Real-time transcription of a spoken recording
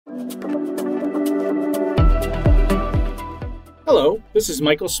Hello, this is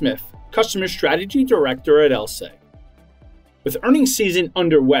Michael Smith, Customer Strategy Director at LSEG. With earnings season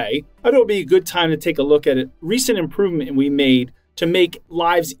underway, I thought it would be a good time to take a look at a recent improvement we made to make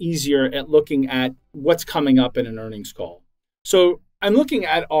lives easier at looking at what's coming up in an earnings call. So I'm looking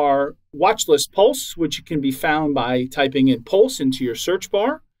at our Watchlist Pulse, which can be found by typing in Pulse into your search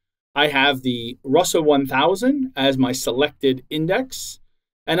bar. I have the Russell 1000 as my selected index,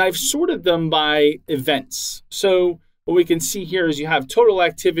 and I've sorted them by events. So what we can see here is you have total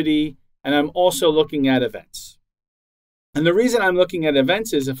activity, and I'm also looking at events. And the reason I'm looking at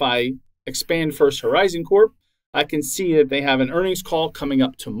events is if I expand First Horizon Corp, I can see that they have an earnings call coming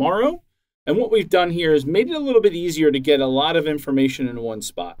up tomorrow. And what we've done here is made it a little bit easier to get a lot of information in one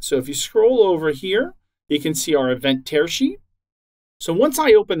spot. So if you scroll over here, you can see our event tear sheet. So once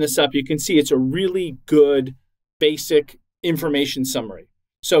I open this up, you can see it's a really good basic information summary.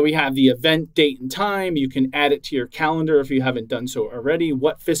 So we have the event date and time. You can add it to your calendar if you haven't done so already,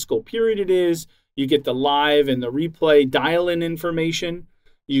 what fiscal period it is. You get the live and the replay dial-in information.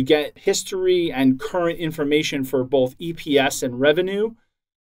 You get history and current information for both EPS and revenue.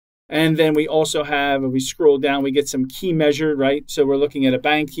 And then we also have, if we scroll down, we get some key measured, right? So we're looking at a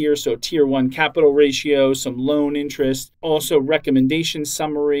bank here, so Tier 1 capital ratio, some loan interest, also recommendation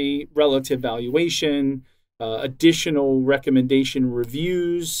summary, relative valuation, additional recommendation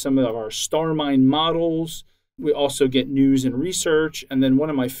reviews, some of our StarMine models. We also get news and research. And then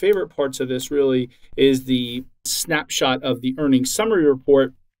one of my favorite parts of this really is the snapshot of the earnings summary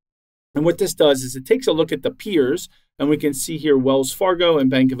report. And what this does is it takes a look at the peers, and we can see here Wells Fargo and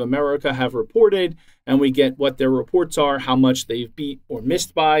Bank of America have reported, and we get what their reports are, how much they've beat or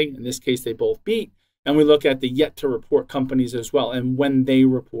missed by. In this case, they both beat. And we look at the yet to report companies as well and when they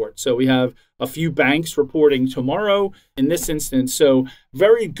report. So we have a few banks reporting tomorrow in this instance. So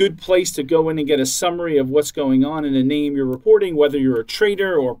very good place to go in and get a summary of what's going on in a name you're reporting, whether you're a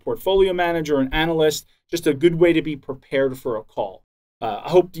trader or a portfolio manager or an analyst, just a good way to be prepared for a call. I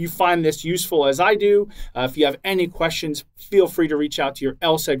hope you find this useful as I do. If you have any questions, feel free to reach out to your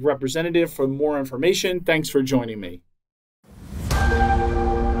LSEG representative for more information. Thanks for joining me.